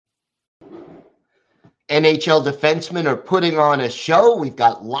NHL defensemen are putting on a show. We've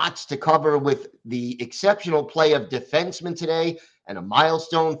got lots to cover with the exceptional play of defensemen today and a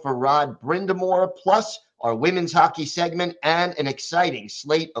milestone for Rod Brind'Amour, plus our women's hockey segment and an exciting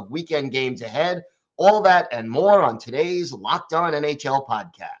slate of weekend games ahead. All that and more on today's Locked On NHL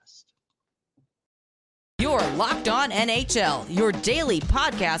podcast. You're Locked On NHL, your daily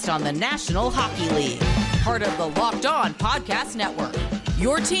podcast on the National Hockey League. Part of the Locked On Podcast Network,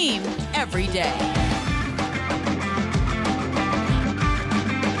 your team every day.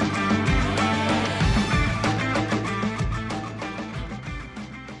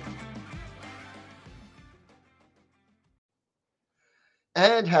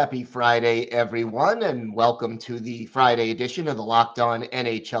 And happy Friday, everyone, and welcome to the Friday edition of the Locked On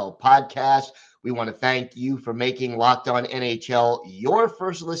NHL podcast. We want to thank you for making Locked On NHL your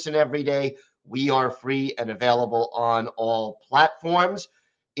first listen every day. We are free and available on all platforms.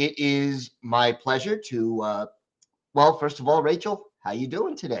 It is my pleasure to, first of all, Rachel, how you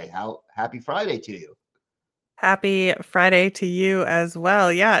doing today? Happy Friday to you. Happy Friday to you as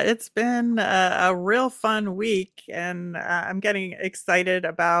well. Yeah, it's been a real fun week, and I'm getting excited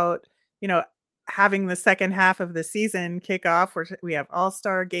about, having the second half of the season kick off. We have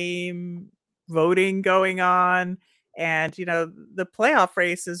All-Star game voting going on, and, the playoff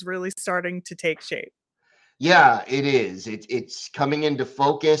race is really starting to take shape. Yeah, it is. It's coming into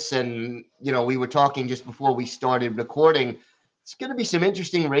focus, and, we were talking just before we started recording. It's going to be some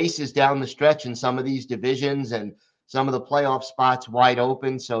interesting races down the stretch in some of these divisions and some of the playoff spots wide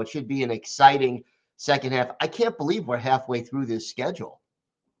open. So it should be an exciting second half. I can't believe we're halfway through this schedule.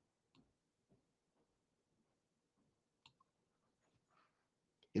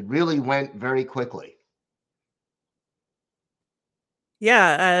 It really went very quickly.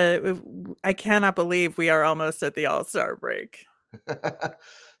 Yeah, I cannot believe we are almost at the All-Star break.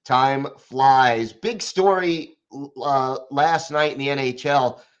 Time flies. Big story last night in the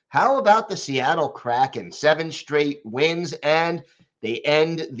NHL. How about the Seattle Kraken? 7 straight wins, and they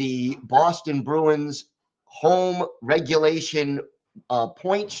end the Boston Bruins home regulation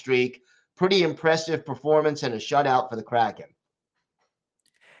point streak. Pretty impressive performance and a shutout for the Kraken.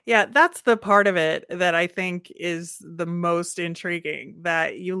 Yeah, that's the part of it that I think is the most intriguing,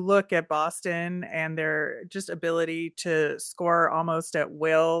 that you look at Boston and their just ability to score almost at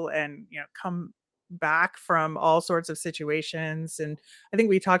will and, come back from all sorts of situations. And I think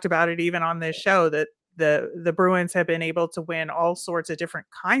we talked about it even on this show that the Bruins have been able to win all sorts of different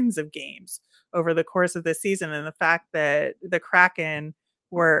kinds of games over the course of the season. And the fact that the Kraken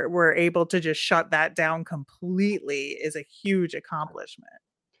were able to just shut that down completely is a huge accomplishment.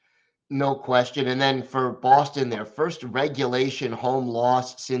 No question. And then for Boston, their first regulation home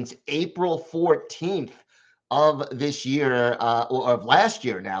loss since April 14th of this year, or of last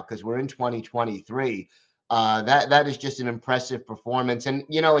year now, because we're in 2023. That is just an impressive performance. And,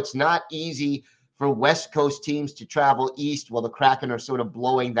 it's not easy for West Coast teams to travel east while the Kraken are sort of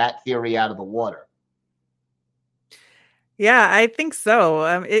blowing that theory out of the water. Yeah, I think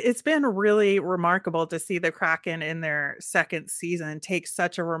so. It's been really remarkable to see the Kraken in their second season take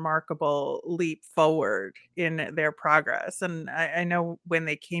such a remarkable leap forward in their progress. And I know when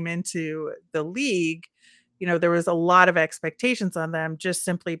they came into the league, there was a lot of expectations on them just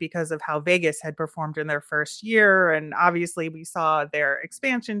simply because of how Vegas had performed in their first year. And obviously we saw their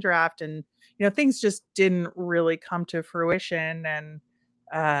expansion draft and, things just didn't really come to fruition. And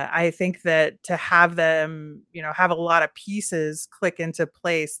I think that to have them, have a lot of pieces click into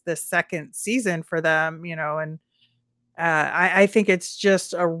place the second season for them, and I think it's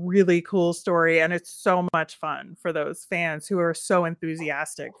just a really cool story, and it's so much fun for those fans who are so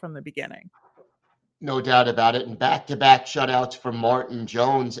enthusiastic from the beginning. No doubt about it. And back-to-back shutouts for Martin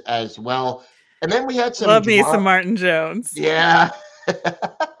Jones as well. And then we had some... Love me some Martin Jones. Yeah.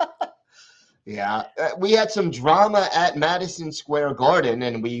 Yeah, we had some drama at Madison Square Garden,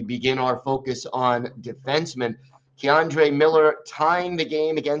 and we begin our focus on defensemen. K'Andre Miller tying the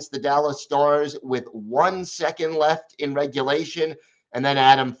game against the Dallas Stars with 1 second left in regulation, and then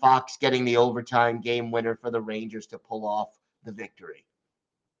Adam Fox getting the overtime game winner for the Rangers to pull off the victory.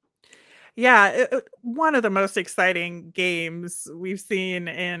 Yeah, one of the most exciting games we've seen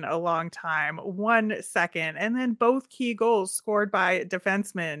in a long time. 1 second, and then both key goals scored by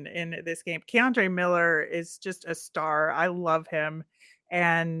defensemen in this game. K'Andre Miller is just a star. I love him.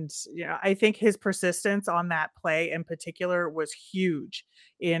 And, I think his persistence on that play in particular was huge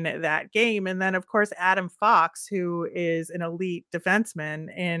in that game. And then, of course, Adam Fox, who is an elite defenseman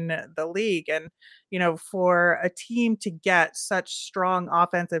in the league. And, for a team to get such strong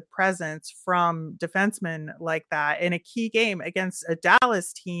offensive presence from defensemen like that in a key game against a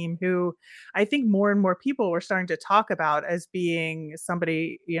Dallas team who I think more and more people were starting to talk about as being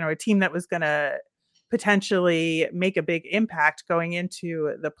somebody, a team that was going to potentially make a big impact going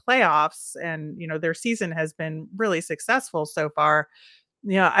into the playoffs. And, their season has been really successful so far.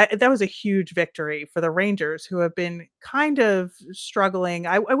 That was a huge victory for the Rangers, who have been kind of struggling.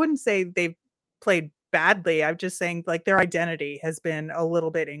 I wouldn't say they've played badly. I'm just saying, like, their identity has been a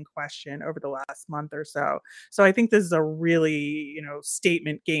little bit in question over the last month or so. So I think this is a really,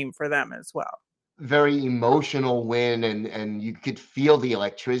 statement game for them as well. Very emotional win, and you could feel the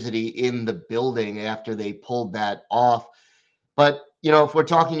electricity in the building after they pulled that off. But if we're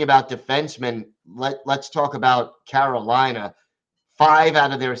talking about defensemen, let's talk about Carolina. 5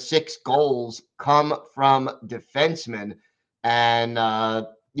 out of their 6 goals come from defensemen, and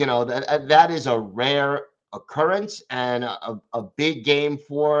that is a rare occurrence and a big game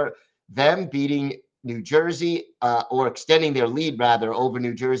for them, beating New Jersey, or extending their lead rather over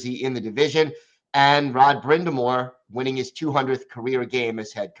New Jersey in the division, and Rod Brind'Amour winning his 200th career game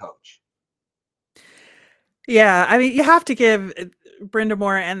as head coach. Yeah, I mean, you have to give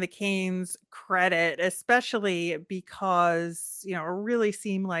Brind'Amour and the Canes credit, especially because, it really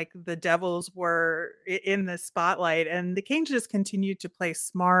seemed like the Devils were in the spotlight, and the Canes just continued to play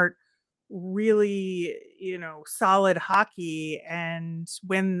smart, really, solid hockey. And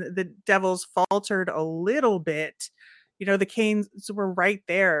when the Devils faltered a little bit, the Canes were right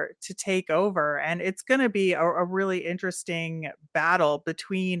there to take over. And it's going to be a really interesting battle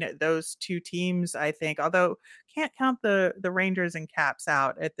between those two teams, I think, although can't count the Rangers and Caps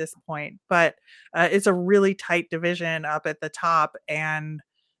out at this point. But it's a really tight division up at the top. And,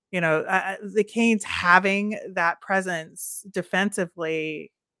 the Canes having that presence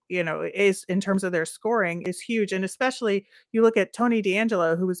defensively, is, in terms of their scoring, is huge. And especially you look at Tony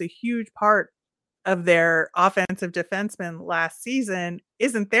DeAngelo, who was a huge part of their offensive defenseman last season,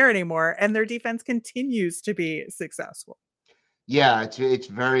 isn't there anymore, and their defense continues to be successful. Yeah, it's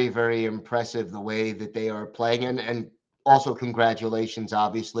very, very impressive the way that they are playing, and also congratulations,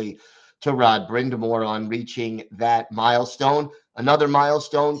 obviously, to Rod Brind'Amour on reaching that milestone. Another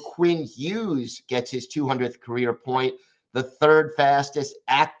milestone: Quinn Hughes gets his 200th career point, the third fastest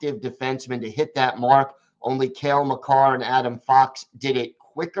active defenseman to hit that mark. Only Cale Makar and Adam Fox did it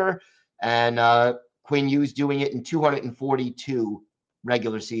quicker. And Quinn Hughes doing it in 242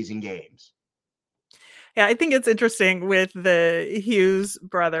 regular season games. Yeah, I think it's interesting with the Hughes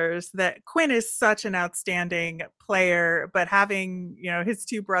brothers that Quinn is such an outstanding player, but having, his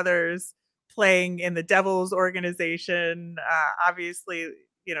two brothers playing in the Devils organization, obviously,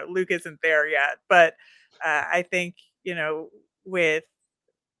 Luke isn't there yet. But I think, with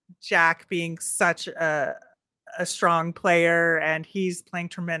Jack being such a strong player, and he's playing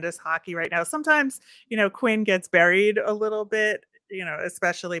tremendous hockey right now. Sometimes, Quinn gets buried a little bit,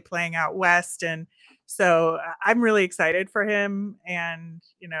 especially playing out west. And so I'm really excited for him. And,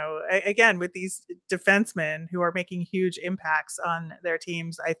 again, with these defensemen who are making huge impacts on their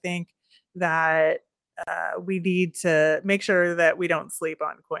teams, I think that we need to make sure that we don't sleep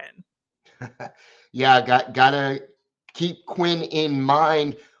on Quinn. Yeah, gotta keep Quinn in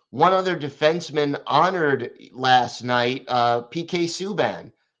mind. One other defenseman honored last night, PK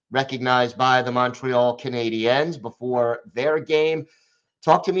Subban, recognized by the Montreal Canadiens before their game.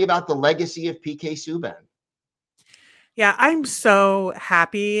 Talk to me about the legacy of PK Subban. Yeah, I'm so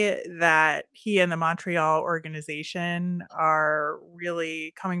happy that he and the Montreal organization are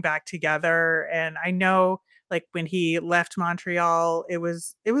really coming back together. And I know, like, when he left Montreal, it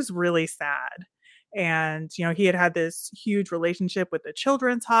was really sad. And, he had this huge relationship with the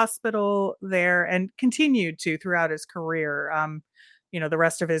Children's Hospital there, and continued to throughout his career, the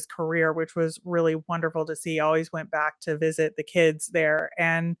rest of his career, which was really wonderful to see. Always went back to visit the kids there.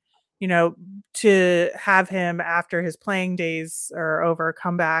 And, to have him, after his playing days are over,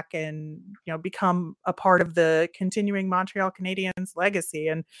 come back and, become a part of the continuing Montreal Canadiens legacy.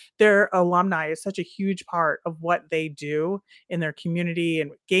 And their alumni is such a huge part of what they do in their community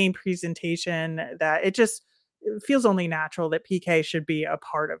and game presentation, that it feels only natural that PK should be a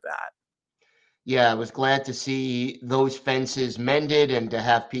part of that. Yeah, I was glad to see those fences mended and to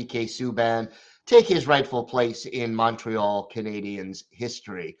have PK Subban take his rightful place in Montreal Canadiens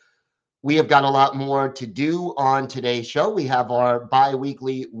history. We have got a lot more to do on today's show. We have our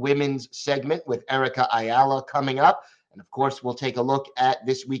bi-weekly women's segment with Erica Ayala coming up, And of course, we'll take a look at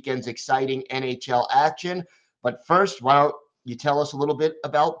this weekend's exciting NHL action. But first, why don't you tell us a little bit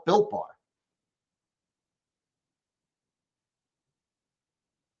about Built Bar?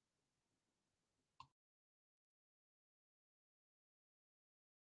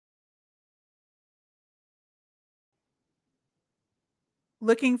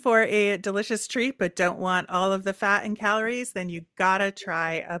 Looking for a delicious treat but don't want all of the fat and calories? Then you gotta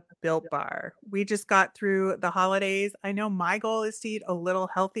try a Built Bar. We just got through the holidays. I know my goal is to eat a little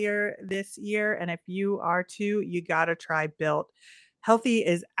healthier this year, and if you are too, you gotta try Built. Healthy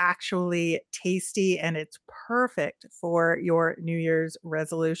is actually tasty and it's perfect for your New Year's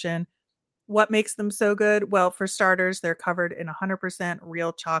resolution. What makes them so good? Well, for starters, they're covered in 100%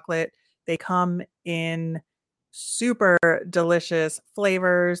 real chocolate. They come in super delicious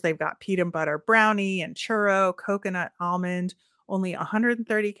flavors. They've got peanut butter brownie and churro, coconut almond, only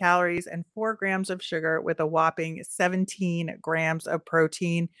 130 calories and 4 grams of sugar with a whopping 17 grams of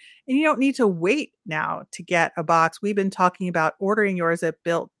protein. And you don't need to wait now to get a box. We've been talking about ordering yours at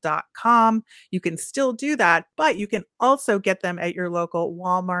built.com. You can still do that, but you can also get them at your local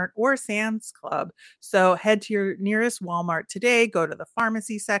Walmart or Sam's Club. So head to your nearest Walmart today, go to the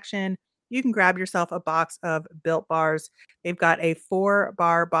pharmacy section. You can grab yourself a box of Built Bars. They've got a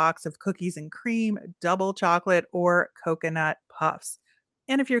 4-bar box of cookies and cream, double chocolate, or coconut puffs.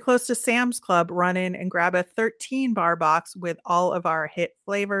 And if you're close to Sam's Club, run in and grab a 13-bar box with all of our hit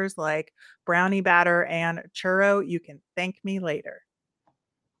flavors like brownie batter and churro. You can thank me later.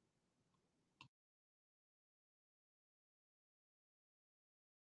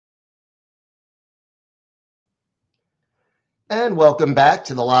 And welcome back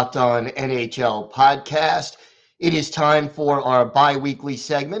to the Locked On NHL podcast. It is time for our bi-weekly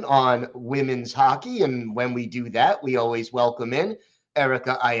segment on women's hockey. And when we do that, we always welcome in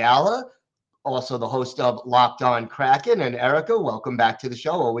Erica Ayala, also the host of Locked On Kraken. And Erica, welcome back to the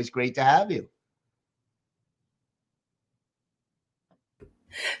show. Always great to have you.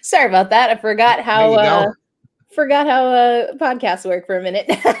 Sorry about that. I forgot how podcasts work for a minute.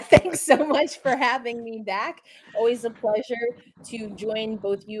 Thanks so much for having me back. Always a pleasure to join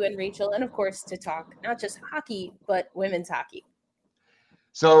both you and Rachel, and of course to talk not just hockey but women's hockey.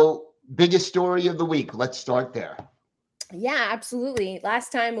 So, biggest story of the week. Let's start there. Yeah, absolutely.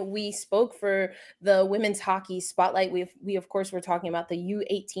 Last time we spoke for the women's hockey spotlight, we of course were talking about the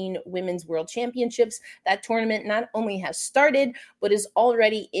U18 Women's World Championships. That tournament not only has started, but is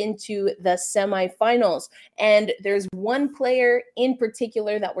already into the semifinals. And there's one player in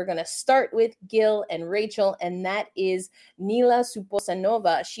particular that we're going to start with, Gil and Rachel, and that is Nila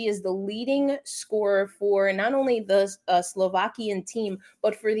Suposanova. She is the leading scorer for not only the Slovakian team,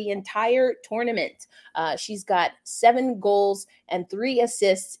 but for the entire tournament. She's got 7 goals and 3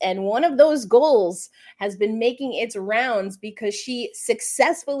 assists, and one of those goals has been making its rounds because she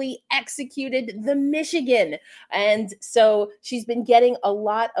successfully executed the Michigan, and so she's been getting a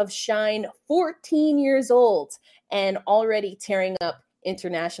lot of shine. 14 years old and already tearing up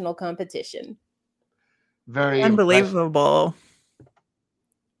international competition. Very unbelievable.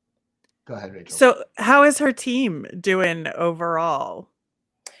 Go ahead, Rachel. So how is her team doing overall?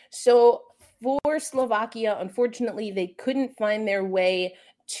 So for Slovakia, unfortunately, they couldn't find their way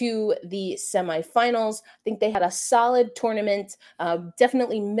to the semifinals. I think they had a solid tournament,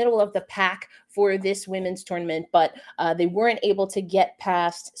 definitely middle of the pack for this women's tournament, but they weren't able to get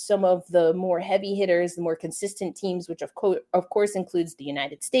past some of the more heavy hitters, the more consistent teams, which of course includes the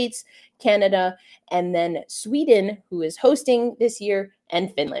United States, Canada, and then Sweden, who is hosting this year,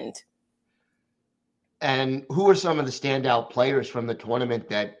 and Finland. And who are some of the standout players from the tournament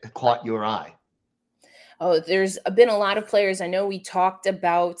that caught your eye? Oh, there's been a lot of players. I know we talked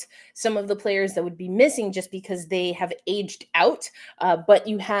about some of the players that would be missing just because they have aged out. But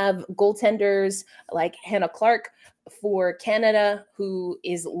you have goaltenders like Hannah Clark for Canada, who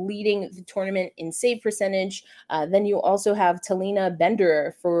is leading the tournament in save percentage. Then you also have Talina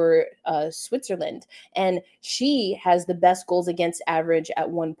Benderer for Switzerland, and she has the best goals against average at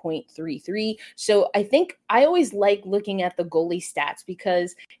 1.33. So I think I always like looking at the goalie stats,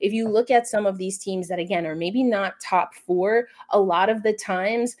 because if you look at some of these teams that, again, are maybe not top 4, a lot of the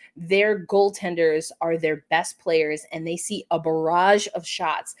times their goaltenders are their best players, and they see a barrage of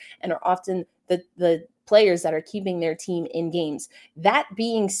shots and are often the players that are keeping their team in games. That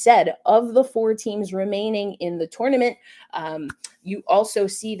being said, of the 4 teams remaining in the tournament, you also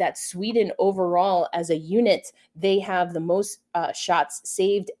see that Sweden overall as a unit, they have the most shots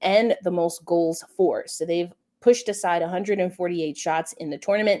saved and the most goals for. So they've pushed aside 148 shots in the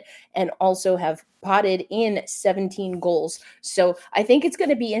tournament and also have potted in 17 goals. So I think it's going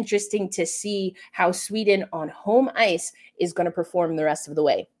to be interesting to see how Sweden on home ice is going to perform the rest of the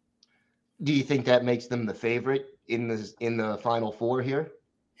way. Do you think that makes them the favorite in the Final Four here?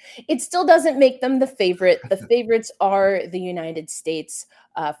 It still doesn't make them the favorite. The favorites are the United States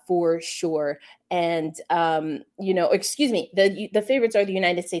for sure. And, the favorites are the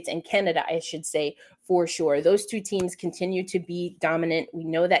United States and Canada, I should say, for sure. Those two teams continue to be dominant. We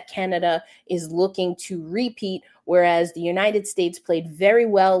know that Canada is looking to repeat, whereas the United States played very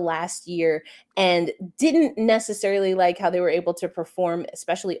well last year and didn't necessarily like how they were able to perform,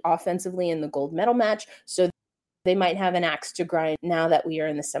 especially offensively in the gold medal match. So they might have an axe to grind now that we are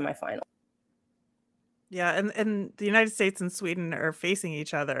in the semifinal. Yeah, and the United States and Sweden are facing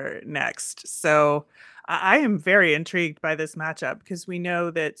each other next. So I am very intrigued by this matchup because we know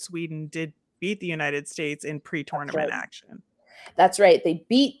that Sweden did beat the United States in pre-tournament action. That's right. They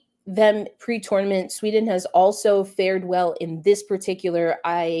beat them pre-tournament. Sweden has also fared well in this particular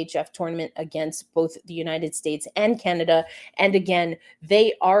IHF tournament against both the United States and Canada. And again,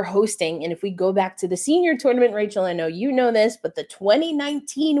 they are hosting. And if we go back to the senior tournament, Rachel, I know you know this, but the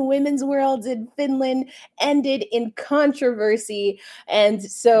 2019 Women's Worlds in Finland ended in controversy. And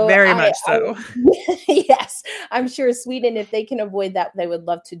so very much so. Yes, I'm sure Sweden, if they can avoid that, they would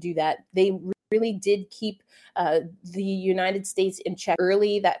love to do that. They really did keep the United States in check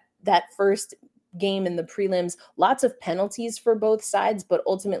early. That first game in the prelims, lots of penalties for both sides, but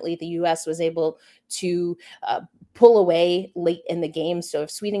ultimately the U.S. was able to pull away late in the game. So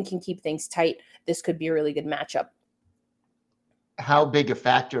if Sweden can keep things tight, this could be a really good matchup. How big a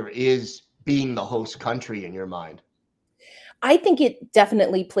factor is being the host country in your mind? I think it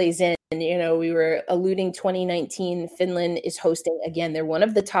definitely plays in. We were alluding 2019, Finland is hosting again. They're one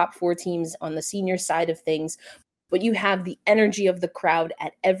of the top 4 teams on the senior side of things. But you have the energy of the crowd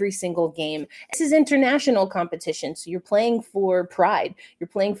at every single game. This is international competition, so you're playing for pride. You're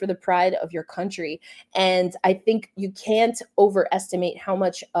playing for the pride of your country. And I think you can't overestimate how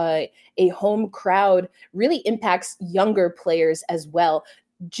much a home crowd really impacts younger players as well.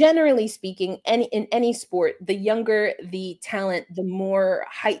 Generally speaking, in any sport, the younger the talent, the more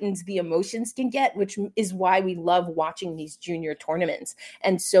heightened the emotions can get, which is why we love watching these junior tournaments.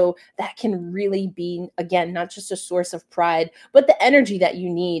 And so that can really be, again, not just a source of pride, but the energy that you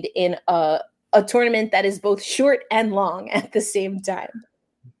need in a tournament that is both short and long at the same time.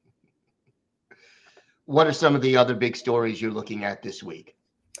 What are some of the other big stories you're looking at this week?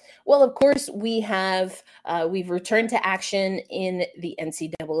 Well, of course, we've returned to action in the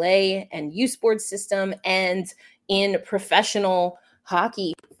NCAA and U Sports system and in professional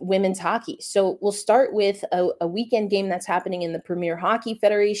hockey, women's hockey. So we'll start with a weekend game that's happening in the Premier Hockey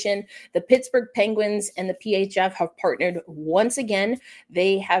Federation. The Pittsburgh Penguins and the PHF have partnered once again.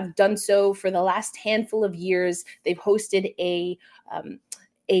 They have done so for the last handful of years. They've hosted a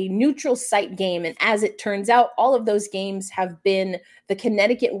neutral site game. And as it turns out, all of those games have been the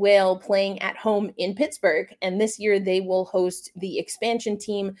Connecticut Whale playing at home in Pittsburgh. And this year they will host the expansion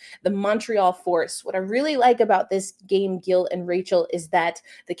team, the Montreal Force. What I really like about this game, Gil and Rachel, is that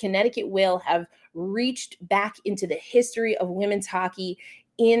the Connecticut Whale have reached back into the history of women's hockey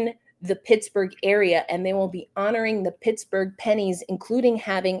in the Pittsburgh area. And they will be honoring the Pittsburgh Pennies, including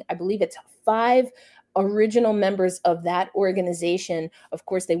having, I believe it's 5 original members of that organization. Of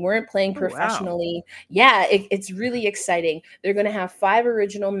course, they weren't playing professionally. Wow. Yeah, it's really exciting. They're going to have 5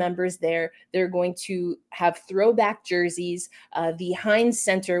 original members there. They're going to have throwback jerseys. The Heinz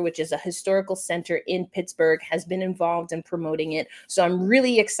Center, which is a historical center in Pittsburgh, has been involved in promoting it. So I'm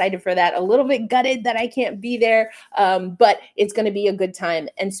really excited for that. A little bit gutted that I can't be there, but it's going to be a good time.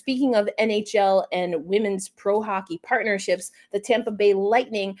 And speaking of NHL and women's pro hockey partnerships, the Tampa Bay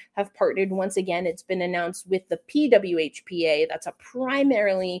Lightning have partnered once again. It's been announced with the PWHPA. That's a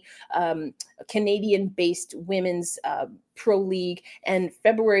primarily Canadian-based women's pro league, and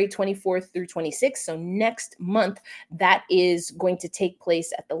February 24th through 26th. So next month, that is going to take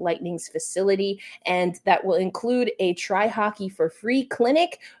place at the Lightning's facility, and that will include a Try Hockey for Free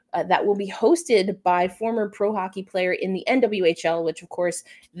clinic that will be hosted by former pro hockey player in the NWHL, which of course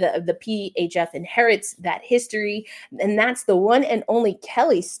the PHF inherits that history. And that's the one and only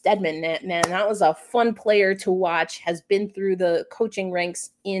Kelly Stedman. Man, that was a fun player to watch, has been through the coaching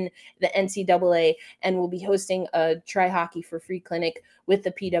ranks in the NCAA, and will be hosting a Try Hockey for Free clinic with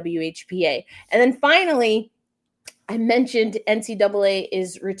the PWHPA. And then finally, I mentioned NCAA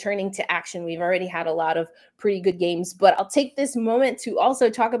is returning to action. We've already had a lot of pretty good games, but I'll take this moment to also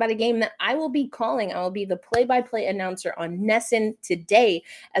talk about a game that I will be calling. I will be the play-by-play announcer on NESN today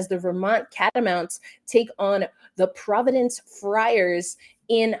as the Vermont Catamounts take on the Providence Friars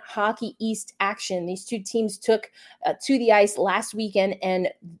in Hockey East action. These two teams took to the ice last weekend, and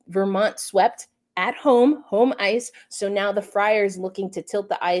Vermont swept at home ice. So now the Friars looking to tilt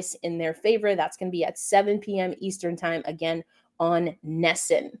the ice in their favor. That's going to be at 7 p.m. Eastern time, again on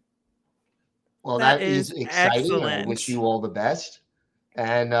NESN. Well, that is exciting. Excellent. I wish you all the best.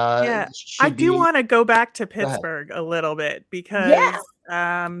 And I do want to go back to Pittsburgh a little bit because,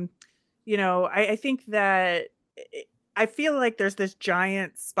 I think that I feel like there's this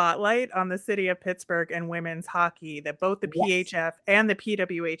giant spotlight on the city of Pittsburgh and women's hockey that both the PHF and the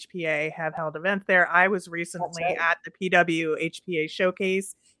PWHPA have held events there. I was recently at the PWHPA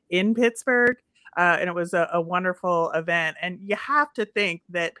showcase in Pittsburgh, and it was a wonderful event. And you have to think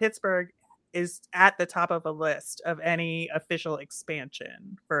that Pittsburgh is at the top of a list of any official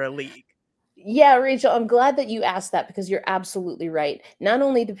expansion for a league. Yeah, Rachel, I'm glad that you asked that because you're absolutely right. Not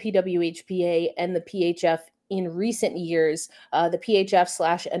only the PWHPA and the PHF in recent years, the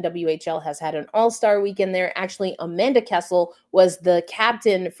PHF/NWHL has had an all-star weekend there. Actually, Amanda Kessel was the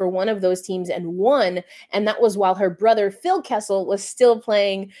captain for one of those teams and won. And that was while her brother, Phil Kessel, was still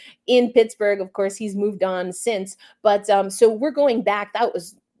playing in Pittsburgh. Of course, he's moved on since. But so we're going back. That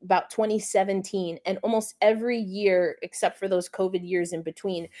was about 2017, and almost every year except for those COVID years in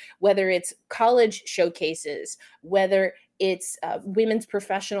between, whether it's college showcases, whether it's women's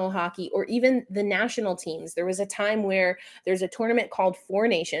professional hockey, or even the national teams. There was a time where there's a tournament called Four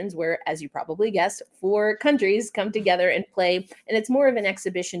Nations where, as you probably guessed, 4 countries come together and play, and it's more of an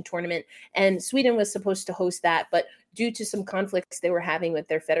exhibition tournament. And Sweden was supposed to host that, but due to some conflicts they were having with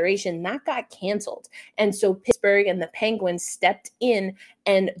their federation, that got canceled. And so Pittsburgh and the Penguins stepped in,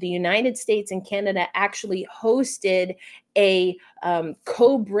 and the United States and Canada actually hosted a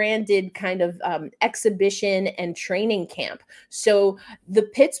co-branded kind of exhibition and training camp. So the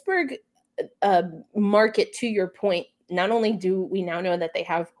Pittsburgh market, to your point, not only do we now know that they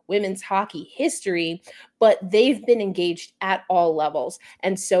have women's hockey history, but they've been engaged at all levels.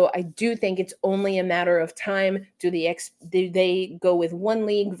 And so I do think it's only a matter of time. Do they go with one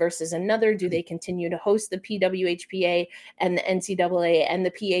league versus another? Do they continue to host the PWHPA and the NCAA and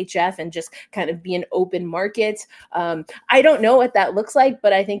the PHF and just kind of be an open market? I don't know what that looks like,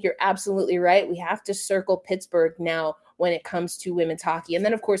 but I think you're absolutely right. We have to circle Pittsburgh now when it comes to women's hockey. And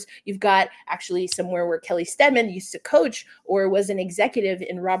then, of course, you've got actually somewhere where Kelly Stedman used to coach or was an executive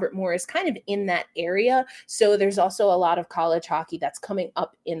in Robert Morris, kind of in that area. So there's also a lot of college hockey that's coming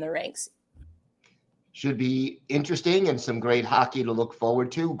up in the ranks. Should be interesting and some great hockey to look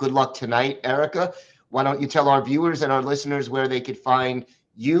forward to. Good luck tonight, Erica. Why don't you tell our viewers and our listeners where they could find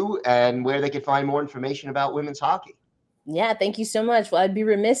you and where they could find more information about women's hockey? Yeah, thank you so much. Well, I'd be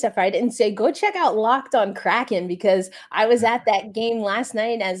remiss if I didn't say go check out Locked on Kraken, because I was at that game last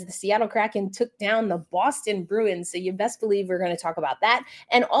night as the Seattle Kraken took down the Boston Bruins. So you best believe we're going to talk about that.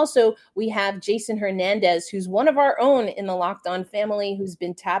 And also we have Jason Hernandez, who's one of our own in the Locked On family, who's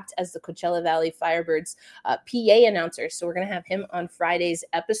been tapped as the Coachella Valley Firebirds PA announcer. So we're going to have him on Friday's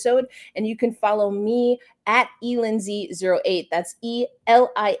episode. And you can follow me at elindsay08. That's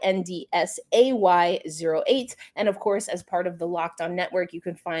ELINDSAY08. And of course, as part of the Locked On Network, you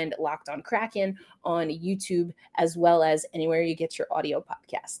can find Locked On Kraken on YouTube, as well as anywhere you get your audio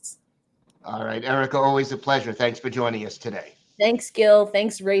podcasts. All right, Erica, always a pleasure. Thanks for joining us today. Thanks, Gil.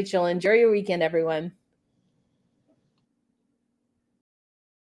 Thanks, Rachel. Enjoy your weekend, everyone.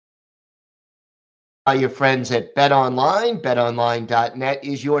 Your friends at BetOnline. BetOnline.net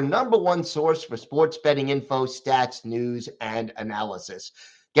is your number one source for sports betting info, stats, news, and analysis.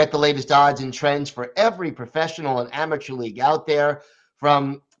 Get the latest odds and trends for every professional and amateur league out there,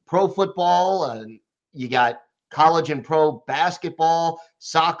 from pro football, you got college and pro basketball,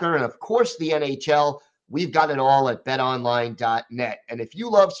 soccer, and of course the NHL. We've got it all at BetOnline.net. And if you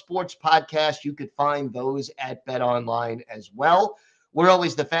love sports podcasts, you could find those at BetOnline as well. We're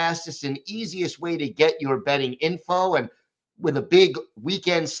always the fastest and easiest way to get your betting info. And with a big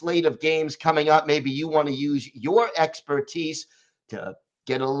weekend slate of games coming up, maybe you want to use your expertise to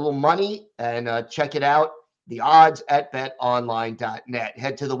get a little money and check it out. The odds at betonline.net.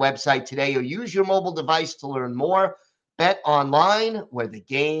 Head to the website today or use your mobile device to learn more. Bet Online, where the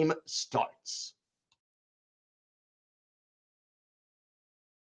game starts.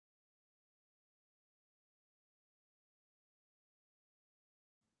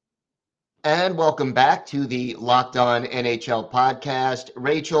 And welcome back to the Locked On NHL podcast.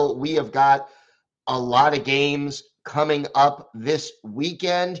 Rachel, we have got a lot of games coming up this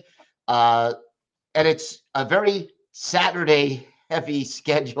weekend. And it's a very Saturday-heavy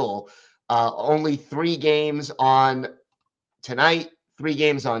schedule. Only 3 games on tonight, 3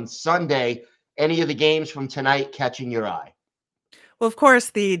 games on Sunday. Any of the games from tonight catching your eye? Well, of course,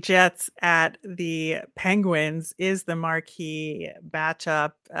 the Jets at the Penguins is the marquee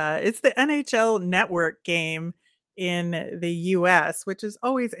matchup. It's the NHL Network game in the US, which is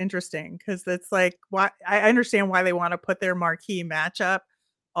always interesting because it's like, why I understand why they want to put their marquee matchup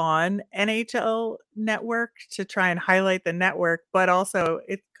on NHL Network to try and highlight the network, but also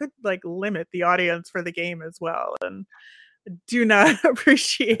it could like limit the audience for the game as well. And do not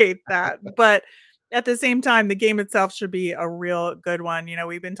appreciate that. But at the same time, the game itself should be a real good one. You know,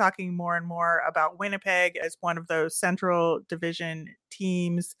 we've been talking more and more about Winnipeg as one of those Central Division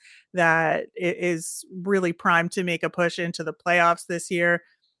teams that is really primed to make a push into the playoffs this year.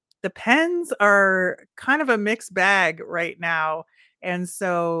 The Pens are kind of a mixed bag right now. And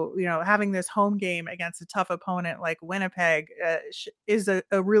so, you know, having this home game against a tough opponent like Winnipeg is a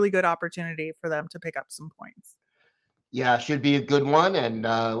really good opportunity for them to pick up some points. Yeah, should be a good one, and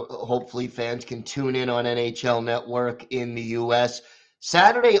hopefully fans can tune in on NHL Network in the U.S.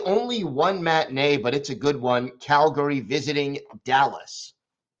 Saturday, only one matinee, but it's a good one. Calgary visiting Dallas.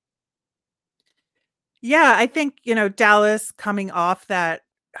 Yeah, I think, you know, Dallas coming off that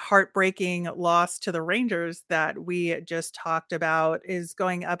heartbreaking loss to the Rangers that we just talked about is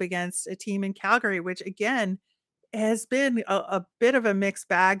going up against a team in Calgary, which again has been a bit of a mixed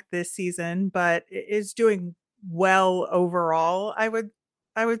bag this season, but is doing well overall, I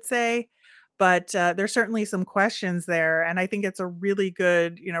would say. But there's certainly some questions there, and I think it's a really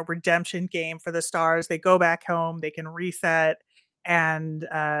good, you know, redemption game for the Stars. They go back home, they can reset, and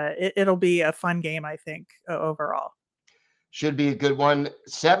it'll be a fun game, I think, overall. Should be a good one.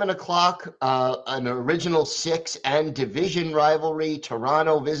 7 o'clock, an original 6 and division rivalry.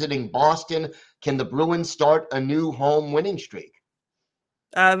 Toronto visiting Boston. Can the Bruins start a new home winning streak?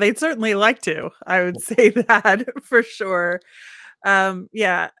 They'd certainly like to. I would say that for sure.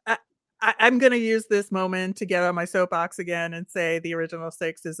 Yeah, I'm going to use this moment to get on my soapbox again and say the original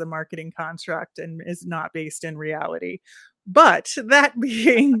 6 is a marketing construct and is not based in reality. But that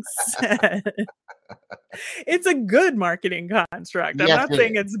being said, it's a good marketing construct. I'm Yes, not it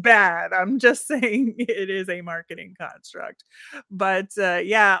saying is. it's bad. I'm just saying it is a marketing construct. But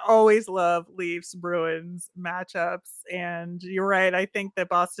yeah, always love Leafs Bruins matchups. And you're right. I think that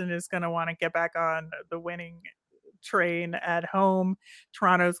Boston is going to want to get back on the winning train at home.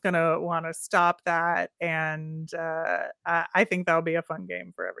 Toronto's going to want to stop that. And I think that'll be a fun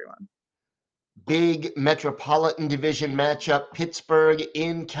game for everyone. Big Metropolitan Division matchup, Pittsburgh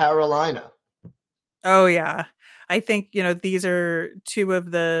in Carolina. Oh, yeah. I think, you know, these are 2 of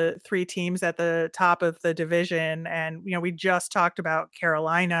the 3 teams at the top of the division. And, you know, we just talked about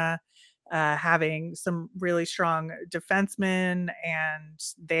Carolina having some really strong defensemen, and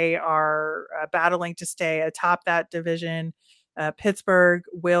they are battling to stay atop that division. Pittsburgh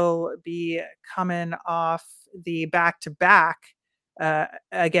will be coming off the back-to-back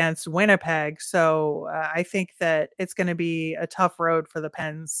against Winnipeg. So I think that it's going to be a tough road for the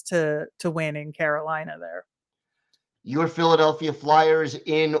Pens to win in Carolina there. Your Philadelphia Flyers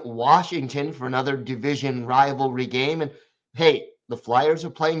in Washington for another division rivalry game. And hey, the Flyers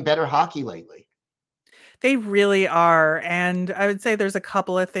are playing better hockey lately. They really are. And I would say there's a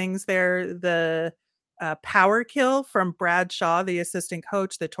couple of things there. The power kill from Brad Shaw, the assistant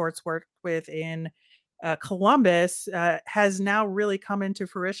coach that Torts worked with in Columbus, has now really come into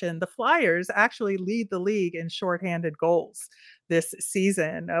fruition. The Flyers actually lead the league in shorthanded goals this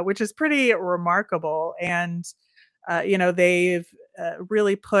season, which is pretty remarkable. And, you know, they've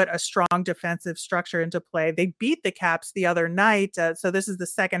really put a strong defensive structure into play. They beat the Caps the other night. So this is the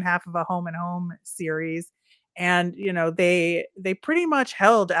second half of a home and home series. And, you know, they pretty much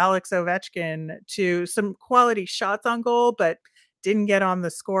held Alex Ovechkin to some quality shots on goal, but didn't get on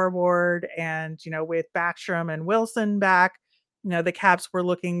the scoreboard. And, you know, with Backstrom and Wilson back, you know, the Caps were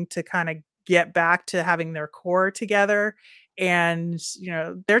looking to kind of get back to having their core together. And, you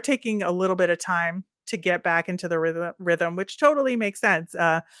know, they're taking a little bit of time to get back into the rhythm, which totally makes sense.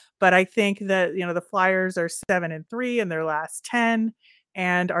 But I think that, you know, the Flyers are 7-3 in their last 10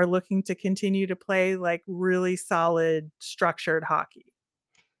 and are looking to continue to play like really solid, structured hockey.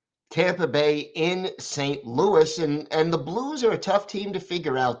 Tampa Bay in St. Louis, and the Blues are a tough team to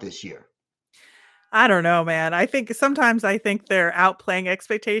figure out this year. I don't know, man. I think sometimes they're outplaying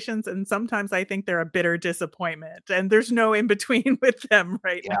expectations, and sometimes I think they're a bitter disappointment, and there's no in between with them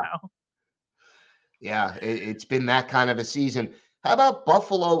right now. Yeah, it's been that kind of a season. How about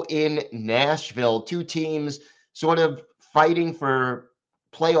Buffalo in Nashville? 2 teams sort of fighting for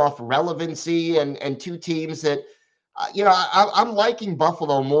playoff relevancy, and two teams that, I'm liking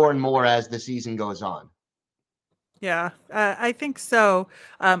Buffalo more and more as the season goes on. Yeah, I think so.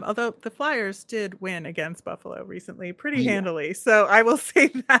 Although the Flyers did win against Buffalo recently pretty Yeah. handily. So I will say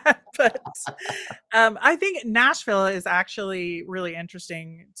that. But I think Nashville is actually really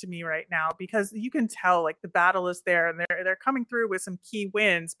interesting to me right now because you can tell like the battle is there and they're coming through with some key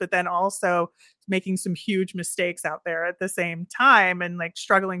wins, but then also making some huge mistakes out there at the same time and like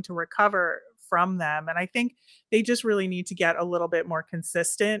struggling to recover from them. And I think they just really need to get a little bit more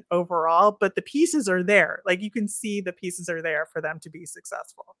consistent overall, but the pieces are there. Like you can see the pieces are there for them to be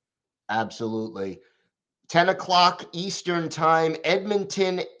successful. Absolutely. 10 o'clock Eastern time,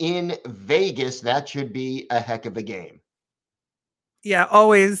 Edmonton in Vegas. That should be a heck of a game. Yeah,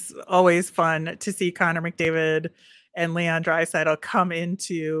 always fun to see Connor McDavid and Leon Draisaitl come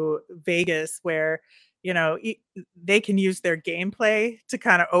into Vegas where, they can use their gameplay to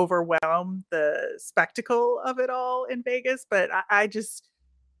kind of overwhelm the spectacle of it all in Vegas. But I just,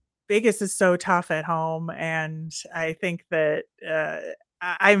 Vegas is so tough at home. And I think that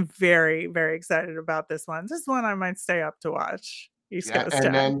I'm very, very excited about this one. This is one I might stay up to watch. East Coast And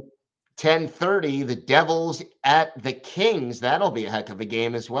time. then 10:30, the Devils at the Kings. That'll be a heck of a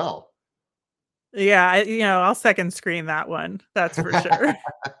game as well. Yeah, I'll second screen that one. That's for sure.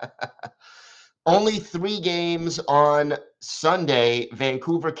 Only 3 games on Sunday.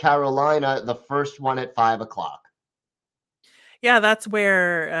 Vancouver, Carolina, the first one at 5 o'clock. Yeah, that's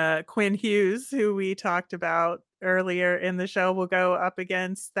where Quinn Hughes, who we talked about earlier in the show, will go up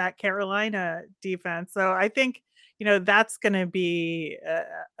against that Carolina defense. So I think, that's going to be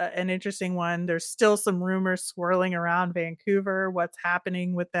an interesting one. There's still some rumors swirling around Vancouver, what's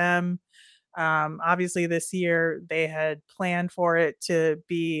happening with them. Obviously, this year they had planned for it to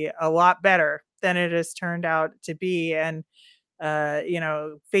be a lot better than it has turned out to be. And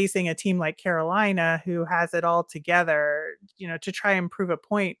facing a team like Carolina who has it all together, to try and prove a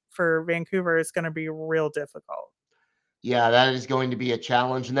point for Vancouver is going to be real difficult. Yeah, that is going to be a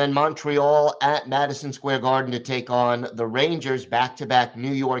challenge. And then Montreal at Madison Square Garden to take on the Rangers, back-to-back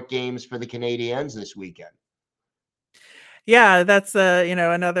New York games for the Canadiens this weekend. Yeah, that's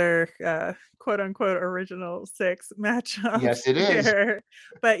another quote unquote original 6 matchup. Yes, it is. There.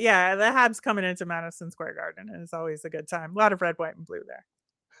 But yeah, the Habs coming into Madison Square Garden is always a good time. A lot of red, white, and blue there.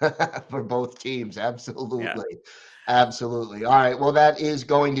 For both teams. Absolutely. Yeah. Absolutely. All right. Well, that is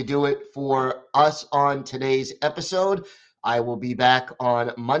going to do it for us on today's episode. I will be back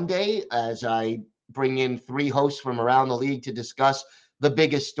on Monday as I bring in 3 hosts from around the league to discuss the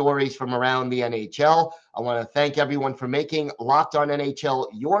biggest stories from around the NHL. I want to thank everyone for making Locked On NHL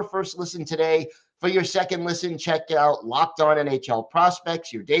your first listen today. For your second listen, check out Locked On NHL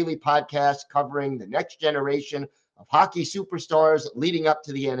Prospects, your daily podcast covering the next generation of hockey superstars leading up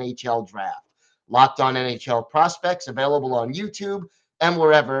to the NHL draft. Locked On NHL Prospects, available on YouTube and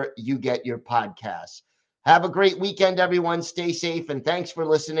wherever you get your podcasts. Have a great weekend, everyone. Stay safe, and thanks for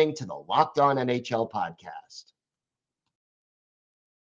listening to the Locked On NHL podcast.